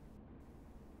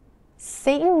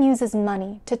 Satan uses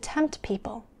money to tempt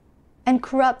people and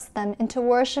corrupts them into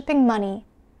worshiping money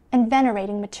and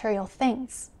venerating material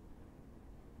things.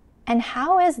 And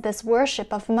how is this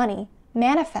worship of money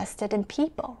manifested in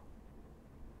people?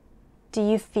 Do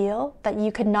you feel that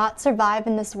you could not survive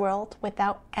in this world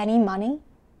without any money?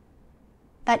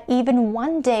 That even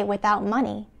one day without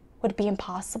money would be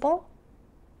impossible?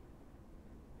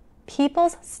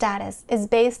 People's status is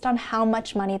based on how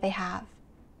much money they have,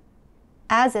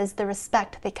 as is the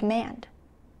respect they command.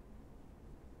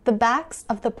 The backs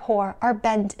of the poor are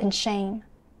bent in shame,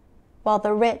 while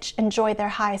the rich enjoy their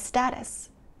high status.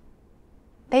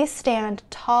 They stand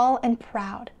tall and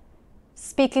proud,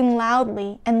 speaking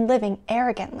loudly and living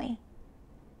arrogantly.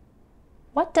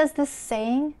 What does this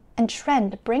saying and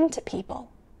trend bring to people?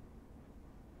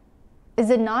 Is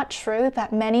it not true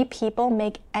that many people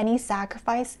make any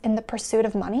sacrifice in the pursuit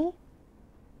of money?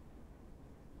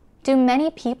 Do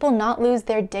many people not lose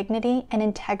their dignity and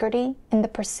integrity in the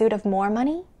pursuit of more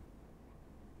money?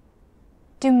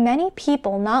 Do many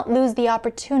people not lose the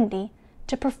opportunity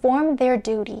to perform their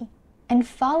duty and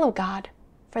follow God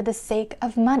for the sake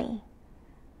of money?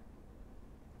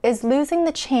 Is losing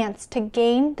the chance to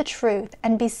gain the truth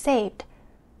and be saved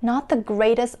not the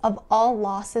greatest of all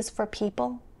losses for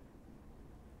people?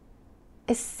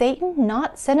 Is Satan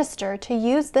not sinister to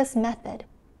use this method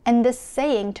and this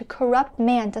saying to corrupt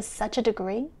man to such a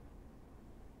degree?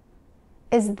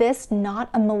 Is this not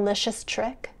a malicious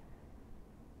trick?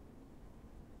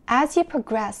 As you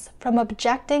progress from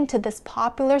objecting to this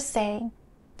popular saying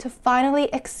to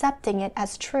finally accepting it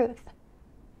as truth,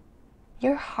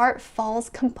 your heart falls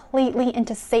completely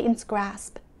into Satan's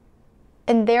grasp,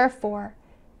 and therefore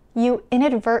you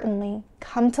inadvertently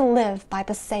come to live by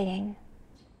the saying.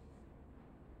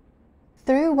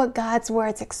 Through what God's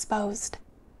words exposed,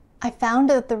 I found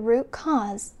that the root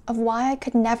cause of why I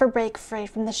could never break free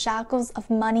from the shackles of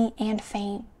money and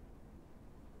fame.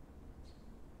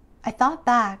 I thought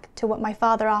back to what my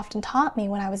father often taught me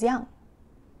when I was young.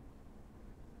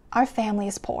 Our family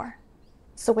is poor,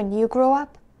 so when you grow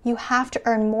up, you have to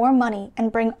earn more money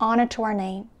and bring honor to our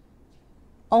name.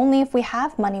 Only if we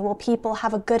have money will people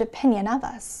have a good opinion of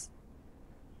us.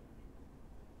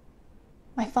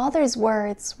 My father's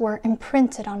words were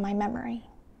imprinted on my memory.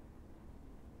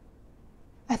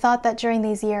 I thought that during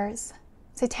these years,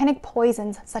 satanic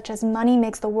poisons such as money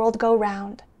makes the world go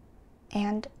round,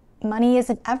 and money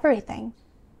isn't everything,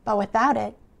 but without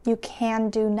it, you can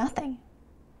do nothing,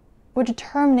 were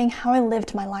determining how I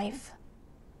lived my life.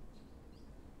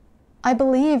 I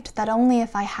believed that only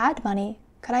if I had money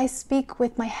could I speak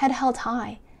with my head held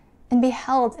high and be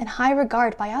held in high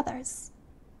regard by others.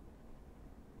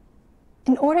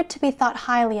 In order to be thought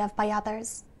highly of by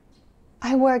others,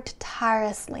 I worked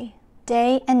tirelessly,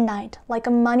 day and night, like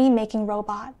a money-making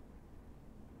robot.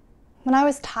 When I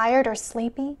was tired or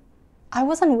sleepy, I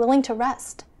was unwilling to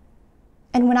rest,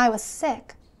 and when I was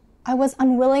sick, I was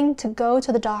unwilling to go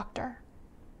to the doctor,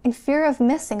 in fear of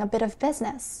missing a bit of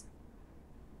business.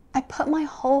 I put my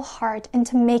whole heart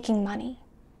into making money.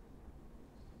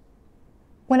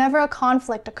 Whenever a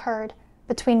conflict occurred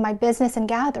between my business and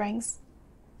gatherings,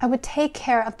 I would take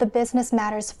care of the business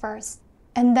matters first,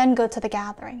 and then go to the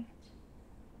gathering.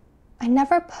 I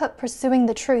never put pursuing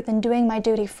the truth and doing my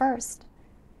duty first.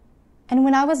 And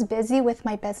when I was busy with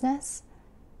my business,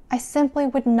 I simply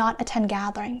would not attend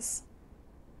gatherings.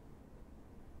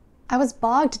 I was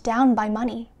bogged down by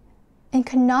money and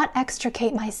could not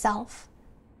extricate myself,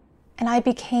 and I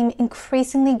became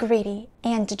increasingly greedy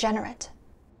and degenerate.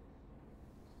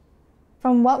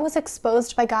 From what was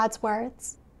exposed by God's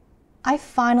words, I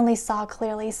finally saw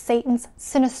clearly Satan's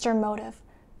sinister motive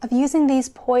of using these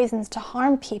poisons to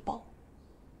harm people.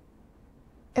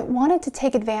 It wanted to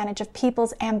take advantage of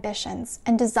people's ambitions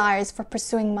and desires for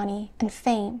pursuing money and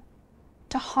fame,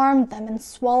 to harm them and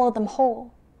swallow them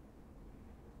whole.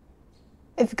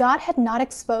 If God had not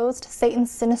exposed Satan's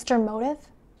sinister motive,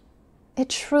 it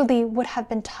truly would have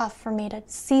been tough for me to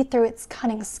see through its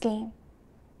cunning scheme.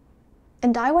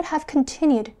 And I would have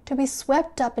continued to be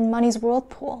swept up in money's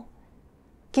whirlpool,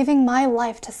 giving my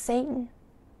life to Satan.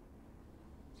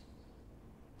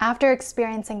 After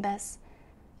experiencing this,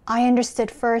 I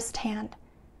understood firsthand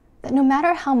that no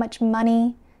matter how much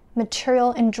money,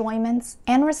 material enjoyments,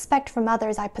 and respect from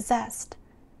others I possessed,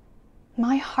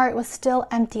 my heart was still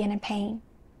empty and in pain.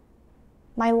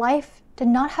 My life did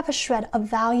not have a shred of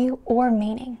value or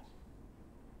meaning.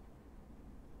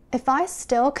 If I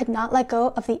still could not let go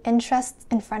of the interests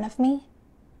in front of me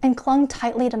and clung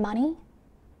tightly to money,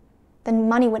 then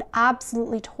money would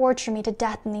absolutely torture me to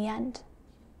death in the end.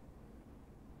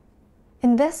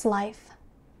 In this life,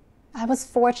 I was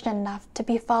fortunate enough to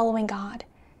be following God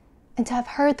and to have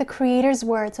heard the Creator's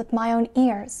words with my own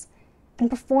ears and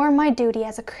perform my duty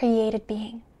as a created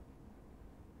being.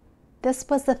 This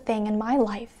was the thing in my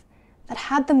life that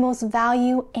had the most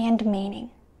value and meaning.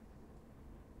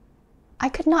 I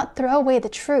could not throw away the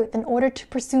truth in order to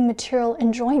pursue material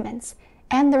enjoyments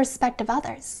and the respect of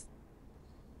others.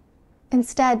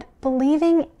 Instead,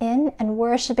 believing in and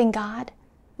worshiping God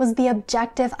was the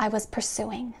objective I was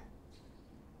pursuing.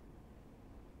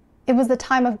 It was the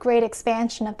time of great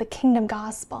expansion of the kingdom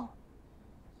gospel,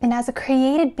 and as a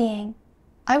created being,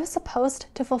 I was supposed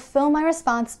to fulfill my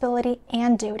responsibility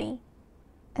and duty,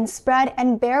 and spread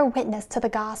and bear witness to the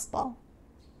gospel,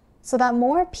 so that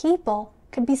more people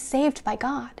could be saved by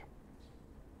God.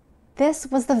 This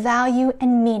was the value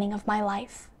and meaning of my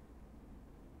life.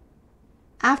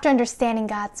 After understanding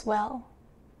God's will,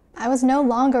 I was no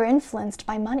longer influenced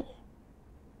by money.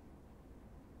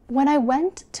 When I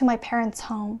went to my parents'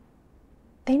 home,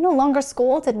 they no longer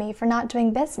scolded me for not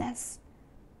doing business,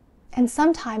 and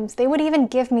sometimes they would even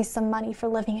give me some money for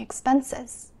living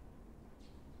expenses.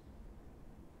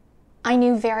 I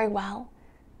knew very well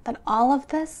that all of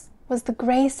this was the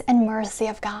grace and mercy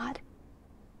of God,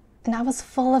 and I was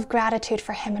full of gratitude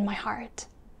for Him in my heart.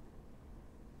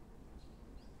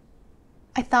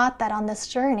 I thought that on this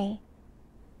journey,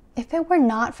 if it were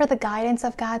not for the guidance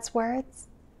of God's words,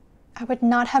 I would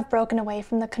not have broken away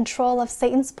from the control of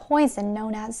Satan's poison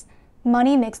known as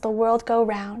money makes the world go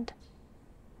round,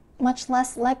 much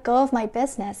less let go of my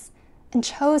business and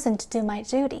chosen to do my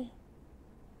duty.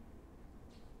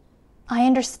 I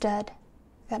understood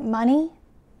that money,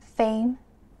 fame,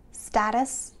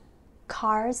 status,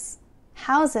 cars,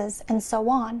 houses, and so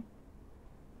on,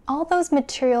 all those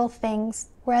material things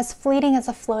were as fleeting as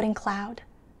a floating cloud.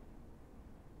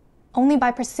 Only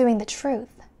by pursuing the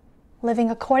truth, living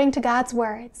according to God's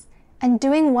words, and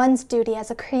doing one's duty as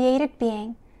a created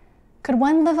being, could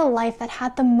one live a life that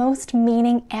had the most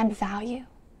meaning and value.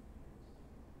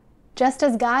 Just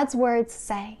as God's words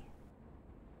say,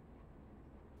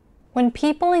 when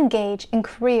people engage in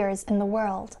careers in the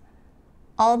world,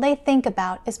 all they think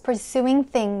about is pursuing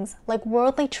things like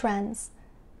worldly trends,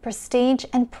 prestige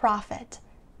and profit,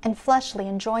 and fleshly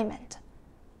enjoyment.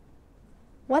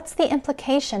 What's the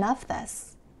implication of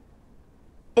this?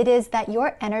 It is that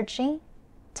your energy,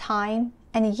 time,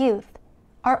 and youth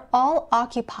are all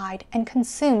occupied and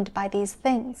consumed by these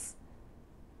things.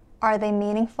 Are they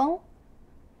meaningful?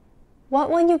 What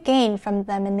will you gain from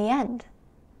them in the end?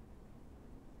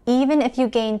 Even if you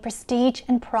gain prestige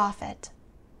and profit,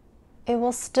 it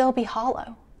will still be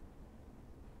hollow.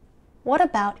 What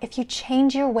about if you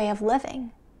change your way of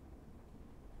living?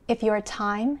 If your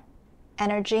time,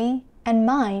 energy, and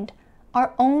mind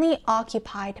are only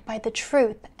occupied by the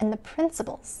truth and the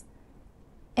principles,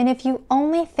 and if you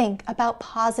only think about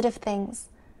positive things,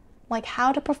 like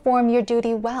how to perform your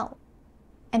duty well,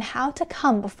 and how to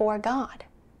come before God,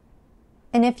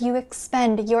 and if you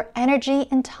expend your energy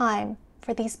and time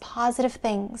for these positive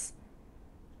things,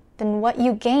 then what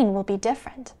you gain will be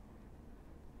different.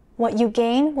 What you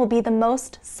gain will be the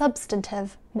most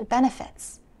substantive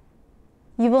benefits.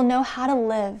 You will know how to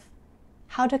live,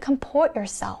 how to comport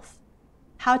yourself,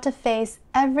 how to face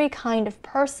every kind of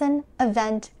person,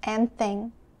 event, and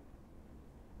thing.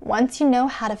 Once you know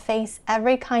how to face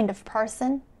every kind of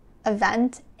person,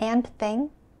 event, and thing,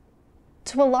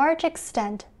 to a large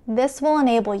extent, this will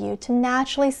enable you to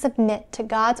naturally submit to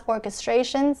God's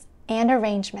orchestrations and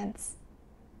arrangements.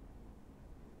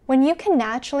 When you can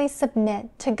naturally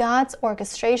submit to God's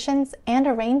orchestrations and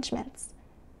arrangements,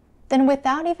 then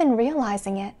without even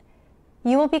realizing it,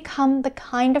 you will become the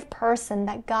kind of person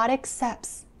that God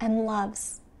accepts and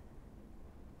loves.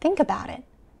 Think about it.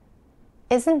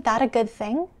 Isn't that a good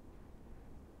thing?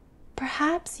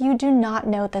 Perhaps you do not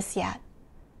know this yet,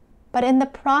 but in the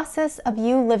process of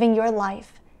you living your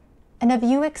life and of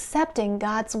you accepting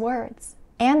God's words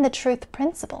and the truth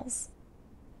principles,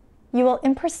 you will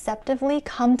imperceptibly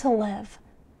come to live,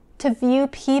 to view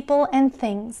people and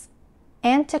things,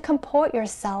 and to comport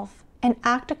yourself and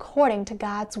act according to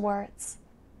God's words.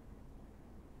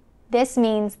 This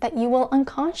means that you will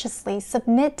unconsciously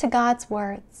submit to God's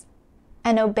words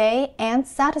and obey and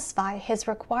satisfy His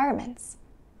requirements.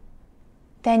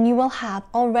 Then you will have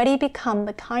already become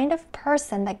the kind of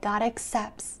person that God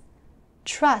accepts,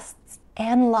 trusts,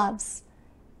 and loves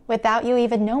without you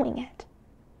even knowing it.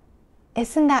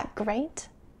 Isn't that great?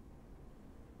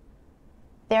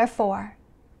 Therefore,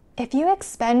 if you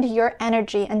expend your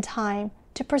energy and time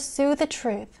to pursue the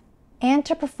truth and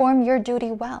to perform your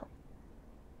duty well,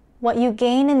 what you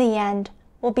gain in the end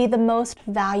will be the most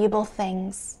valuable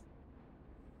things.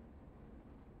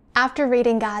 After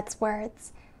reading God's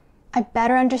words, I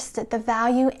better understood the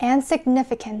value and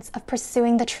significance of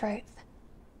pursuing the truth.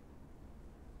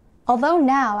 Although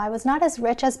now I was not as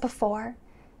rich as before,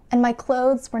 and my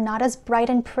clothes were not as bright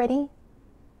and pretty,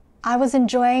 I was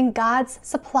enjoying God's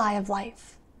supply of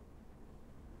life.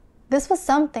 This was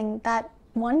something that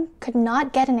one could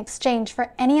not get in exchange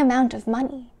for any amount of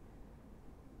money.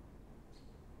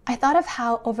 I thought of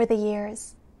how, over the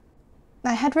years,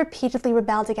 I had repeatedly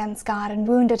rebelled against God and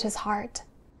wounded His heart,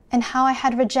 and how I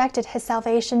had rejected His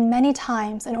salvation many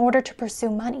times in order to pursue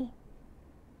money.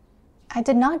 I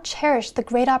did not cherish the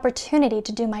great opportunity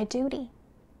to do my duty.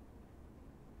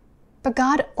 But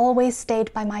God always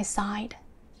stayed by my side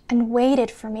and waited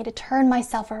for me to turn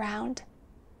myself around.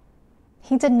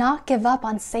 He did not give up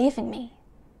on saving me.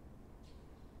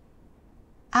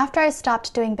 After I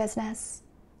stopped doing business,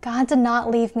 God did not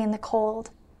leave me in the cold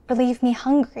or leave me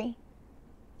hungry,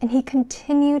 and He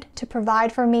continued to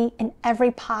provide for me in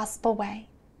every possible way.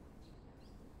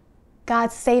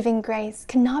 God's saving grace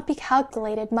cannot be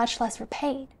calculated, much less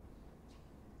repaid.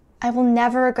 I will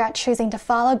never regret choosing to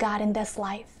follow God in this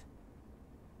life.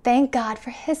 Thank God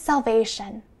for His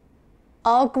salvation.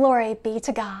 All glory be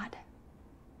to God.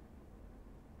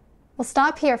 We'll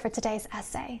stop here for today's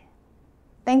essay.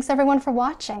 Thanks everyone for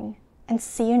watching, and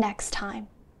see you next time.